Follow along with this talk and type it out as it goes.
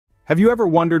Have you ever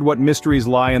wondered what mysteries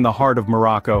lie in the heart of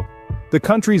Morocco? The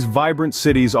country's vibrant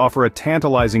cities offer a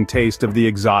tantalizing taste of the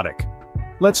exotic.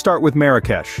 Let's start with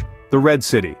Marrakesh, the Red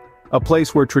City, a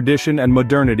place where tradition and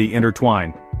modernity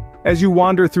intertwine. As you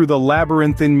wander through the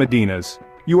labyrinthine medinas,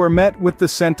 you are met with the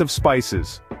scent of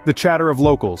spices, the chatter of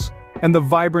locals, and the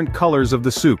vibrant colors of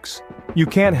the souks. You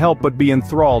can't help but be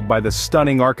enthralled by the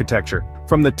stunning architecture.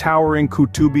 From the towering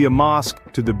Koutoubia Mosque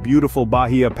to the beautiful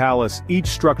Bahia Palace, each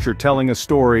structure telling a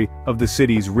story of the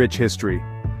city's rich history.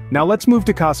 Now let's move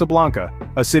to Casablanca,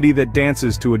 a city that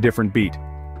dances to a different beat.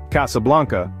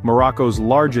 Casablanca, Morocco's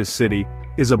largest city,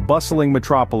 is a bustling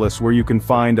metropolis where you can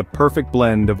find a perfect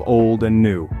blend of old and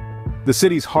new. The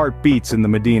city's heart beats in the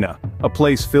Medina, a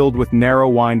place filled with narrow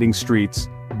winding streets,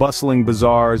 bustling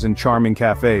bazaars and charming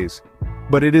cafes.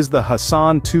 But it is the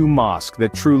Hassan II Mosque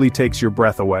that truly takes your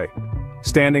breath away.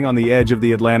 Standing on the edge of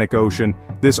the Atlantic Ocean,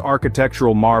 this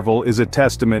architectural marvel is a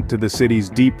testament to the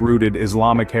city's deep-rooted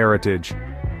Islamic heritage.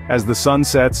 As the sun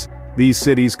sets, these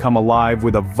cities come alive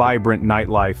with a vibrant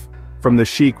nightlife. From the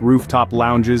chic rooftop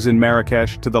lounges in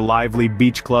Marrakesh to the lively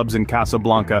beach clubs in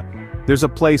Casablanca, there's a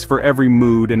place for every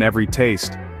mood and every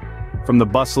taste. From the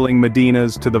bustling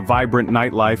medinas to the vibrant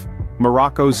nightlife,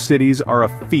 Morocco's cities are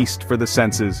a feast for the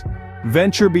senses.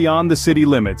 Venture beyond the city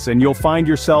limits and you'll find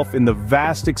yourself in the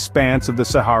vast expanse of the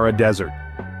Sahara Desert.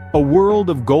 A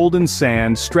world of golden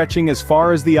sand stretching as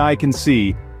far as the eye can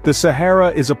see, the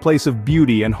Sahara is a place of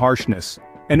beauty and harshness,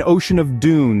 an ocean of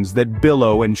dunes that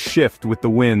billow and shift with the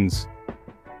winds.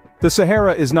 The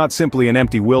Sahara is not simply an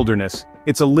empty wilderness,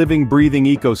 it's a living, breathing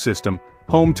ecosystem,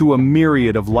 home to a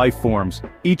myriad of life forms,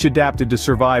 each adapted to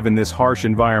survive in this harsh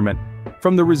environment.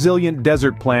 From the resilient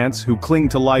desert plants who cling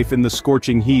to life in the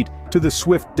scorching heat, to the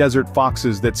swift desert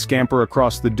foxes that scamper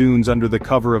across the dunes under the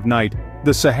cover of night,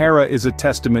 the Sahara is a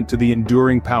testament to the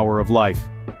enduring power of life.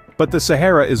 But the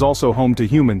Sahara is also home to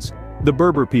humans. The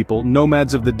Berber people,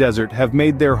 nomads of the desert, have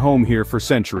made their home here for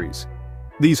centuries.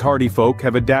 These hardy folk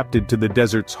have adapted to the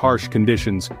desert's harsh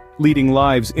conditions, leading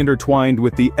lives intertwined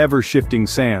with the ever-shifting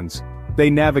sands. They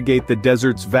navigate the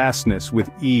desert's vastness with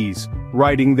ease,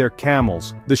 riding their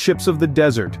camels, the ships of the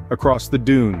desert, across the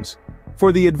dunes.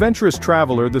 For the adventurous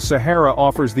traveler, the Sahara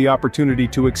offers the opportunity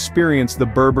to experience the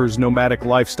Berbers' nomadic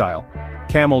lifestyle.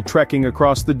 Camel trekking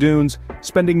across the dunes,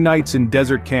 spending nights in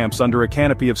desert camps under a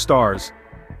canopy of stars.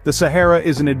 The Sahara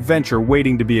is an adventure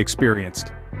waiting to be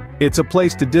experienced. It's a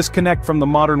place to disconnect from the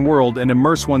modern world and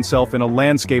immerse oneself in a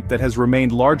landscape that has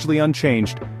remained largely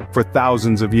unchanged for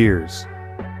thousands of years.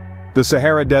 The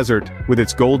Sahara Desert, with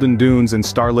its golden dunes and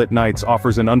starlit nights,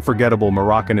 offers an unforgettable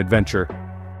Moroccan adventure.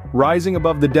 Rising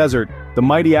above the desert, the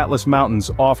mighty Atlas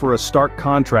Mountains offer a stark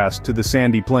contrast to the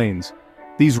sandy plains.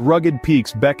 These rugged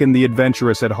peaks beckon the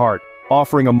adventurous at heart,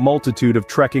 offering a multitude of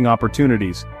trekking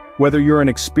opportunities. Whether you're an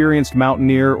experienced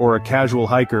mountaineer or a casual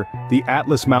hiker, the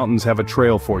Atlas Mountains have a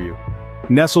trail for you.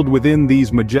 Nestled within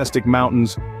these majestic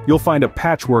mountains, you'll find a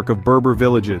patchwork of Berber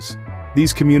villages.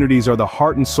 These communities are the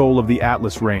heart and soul of the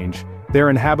Atlas Range, their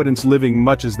inhabitants living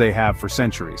much as they have for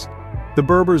centuries. The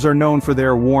Berbers are known for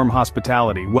their warm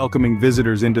hospitality, welcoming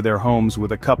visitors into their homes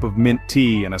with a cup of mint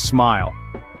tea and a smile.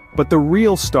 But the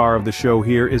real star of the show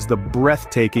here is the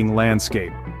breathtaking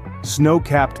landscape.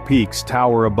 Snow-capped peaks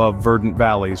tower above verdant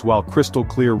valleys while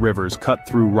crystal-clear rivers cut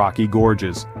through rocky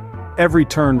gorges. Every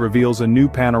turn reveals a new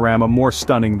panorama more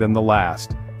stunning than the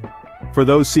last. For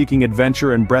those seeking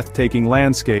adventure and breathtaking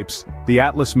landscapes, the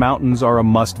Atlas Mountains are a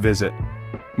must-visit.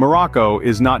 Morocco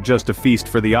is not just a feast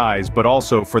for the eyes but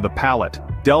also for the palate.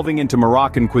 Delving into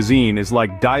Moroccan cuisine is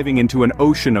like diving into an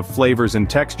ocean of flavors and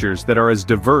textures that are as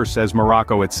diverse as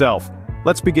Morocco itself.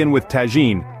 Let's begin with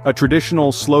tagine, a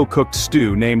traditional slow-cooked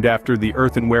stew named after the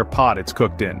earthenware pot it's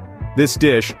cooked in. This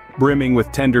dish, brimming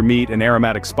with tender meat and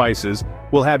aromatic spices,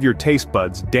 will have your taste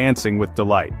buds dancing with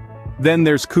delight. Then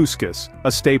there's couscous,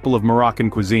 a staple of Moroccan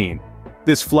cuisine.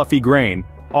 This fluffy grain,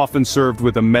 often served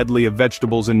with a medley of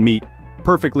vegetables and meat,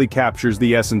 perfectly captures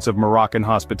the essence of Moroccan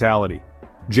hospitality.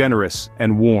 Generous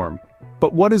and warm.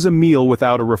 But what is a meal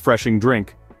without a refreshing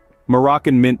drink?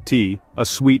 Moroccan mint tea, a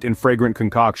sweet and fragrant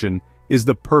concoction, is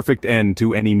the perfect end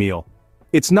to any meal.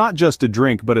 It's not just a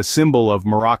drink but a symbol of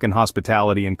Moroccan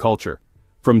hospitality and culture.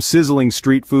 From sizzling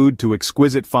street food to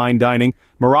exquisite fine dining,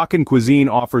 Moroccan cuisine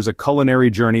offers a culinary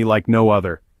journey like no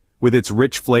other. With its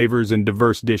rich flavors and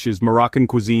diverse dishes, Moroccan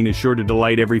cuisine is sure to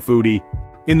delight every foodie.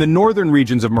 In the northern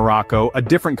regions of Morocco, a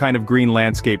different kind of green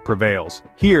landscape prevails.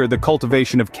 Here, the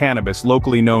cultivation of cannabis,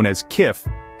 locally known as kif,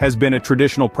 has been a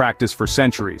traditional practice for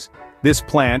centuries. This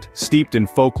plant, steeped in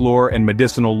folklore and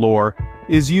medicinal lore,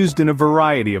 is used in a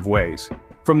variety of ways.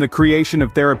 From the creation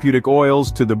of therapeutic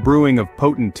oils to the brewing of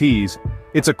potent teas,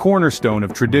 It's a cornerstone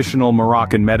of traditional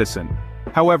Moroccan medicine.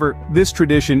 However, this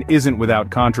tradition isn't without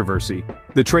controversy.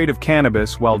 The trade of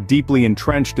cannabis, while deeply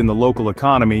entrenched in the local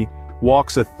economy,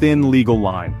 walks a thin legal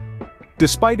line.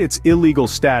 Despite its illegal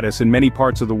status in many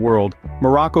parts of the world,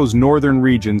 Morocco's northern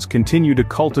regions continue to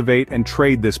cultivate and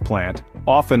trade this plant,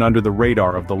 often under the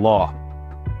radar of the law.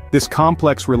 This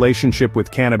complex relationship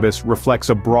with cannabis reflects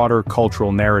a broader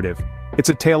cultural narrative. It's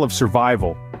a tale of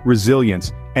survival,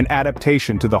 resilience, and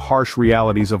adaptation to the harsh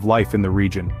realities of life in the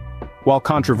region. While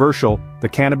controversial, the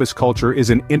cannabis culture is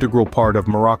an integral part of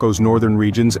Morocco's northern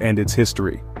regions and its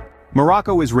history.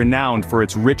 Morocco is renowned for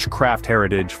its rich craft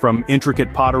heritage, from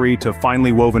intricate pottery to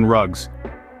finely woven rugs.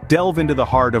 Delve into the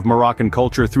heart of Moroccan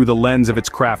culture through the lens of its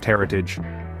craft heritage.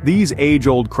 These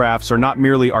age-old crafts are not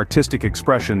merely artistic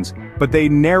expressions, but they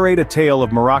narrate a tale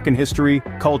of Moroccan history,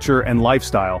 culture, and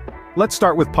lifestyle. Let's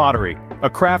start with pottery, a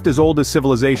craft as old as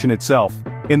civilization itself.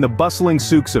 In the bustling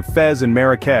souks of Fez and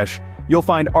Marrakech, you'll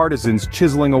find artisans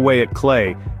chiseling away at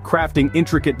clay, crafting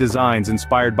intricate designs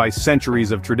inspired by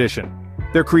centuries of tradition.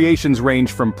 Their creations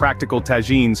range from practical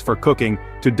tagines for cooking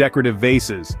to decorative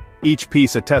vases, each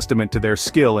piece a testament to their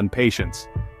skill and patience.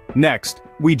 Next,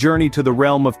 we journey to the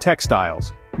realm of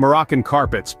textiles. Moroccan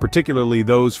carpets, particularly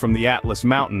those from the Atlas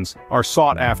Mountains, are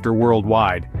sought after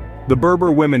worldwide. The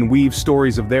Berber women weave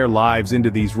stories of their lives into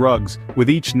these rugs, with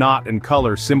each knot and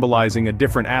color symbolizing a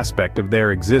different aspect of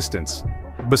their existence.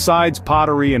 Besides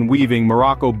pottery and weaving,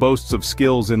 Morocco boasts of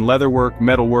skills in leatherwork,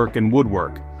 metalwork, and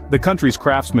woodwork. The country's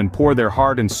craftsmen pour their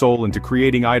heart and soul into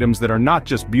creating items that are not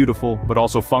just beautiful, but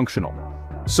also functional.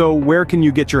 So where can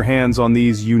you get your hands on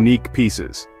these unique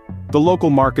pieces? The local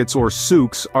markets, or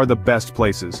souks, are the best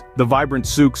places. The vibrant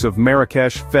souks of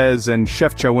Marrakech, Fez, and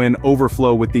Chefchaouen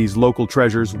overflow with these local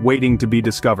treasures waiting to be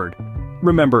discovered.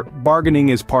 Remember, bargaining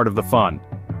is part of the fun.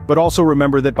 But also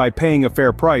remember that by paying a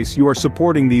fair price, you are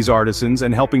supporting these artisans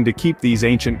and helping to keep these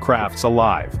ancient crafts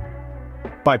alive.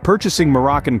 By purchasing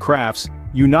Moroccan crafts,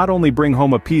 you not only bring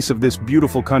home a piece of this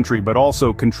beautiful country but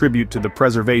also contribute to the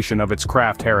preservation of its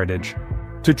craft heritage.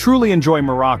 To truly enjoy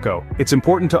Morocco, it's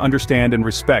important to understand and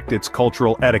respect its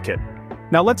cultural etiquette.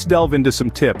 Now let's delve into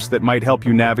some tips that might help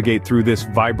you navigate through this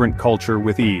vibrant culture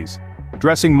with ease.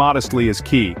 Dressing modestly is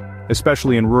key,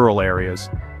 especially in rural areas.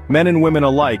 Men and women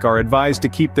alike are advised to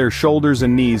keep their shoulders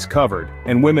and knees covered,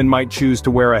 and women might choose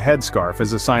to wear a headscarf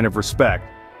as a sign of respect.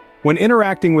 When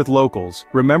interacting with locals,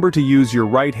 remember to use your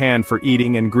right hand for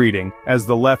eating and greeting, as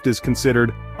the left is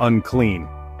considered unclean.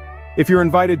 If you're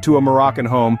invited to a Moroccan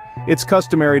home, it's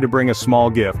customary to bring a small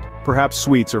gift, perhaps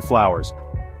sweets or flowers.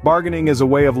 Bargaining is a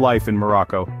way of life in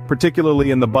Morocco,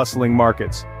 particularly in the bustling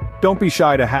markets. Don't be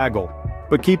shy to haggle,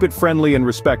 but keep it friendly and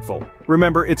respectful.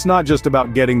 Remember, it's not just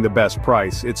about getting the best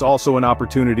price, it's also an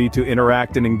opportunity to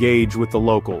interact and engage with the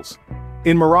locals.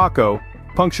 In Morocco,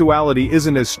 punctuality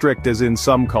isn't as strict as in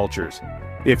some cultures.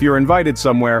 If you're invited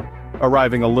somewhere,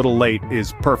 arriving a little late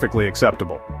is perfectly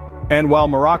acceptable. And while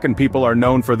Moroccan people are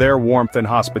known for their warmth and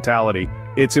hospitality,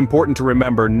 it's important to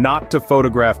remember not to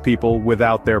photograph people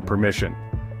without their permission.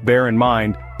 Bear in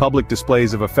mind, public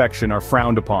displays of affection are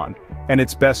frowned upon, and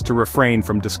it's best to refrain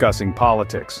from discussing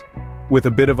politics. With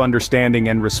a bit of understanding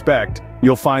and respect,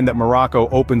 you'll find that Morocco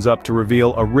opens up to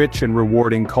reveal a rich and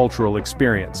rewarding cultural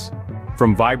experience.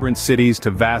 From vibrant cities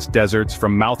to vast deserts,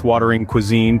 from mouth-watering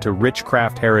cuisine to rich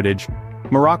craft heritage,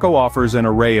 Morocco offers an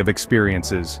array of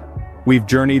experiences. We've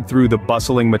journeyed through the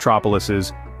bustling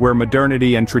metropolises, where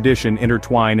modernity and tradition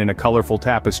intertwine in a colorful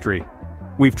tapestry.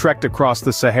 We've trekked across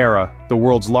the Sahara, the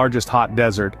world's largest hot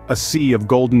desert, a sea of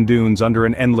golden dunes under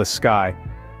an endless sky.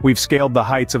 We've scaled the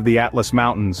heights of the Atlas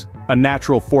Mountains, a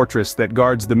natural fortress that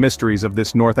guards the mysteries of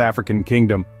this North African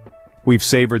kingdom. We've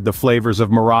savored the flavors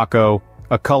of Morocco,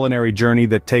 a culinary journey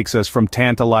that takes us from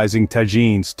tantalizing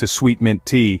tagines to sweet mint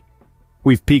tea.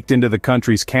 We've peeked into the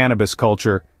country's cannabis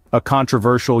culture, a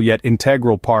controversial yet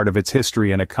integral part of its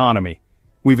history and economy.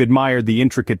 We've admired the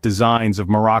intricate designs of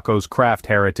Morocco's craft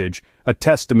heritage, a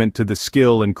testament to the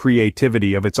skill and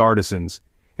creativity of its artisans.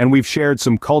 And we've shared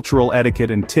some cultural etiquette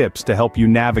and tips to help you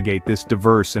navigate this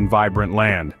diverse and vibrant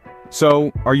land.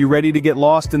 So, are you ready to get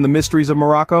lost in the mysteries of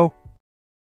Morocco?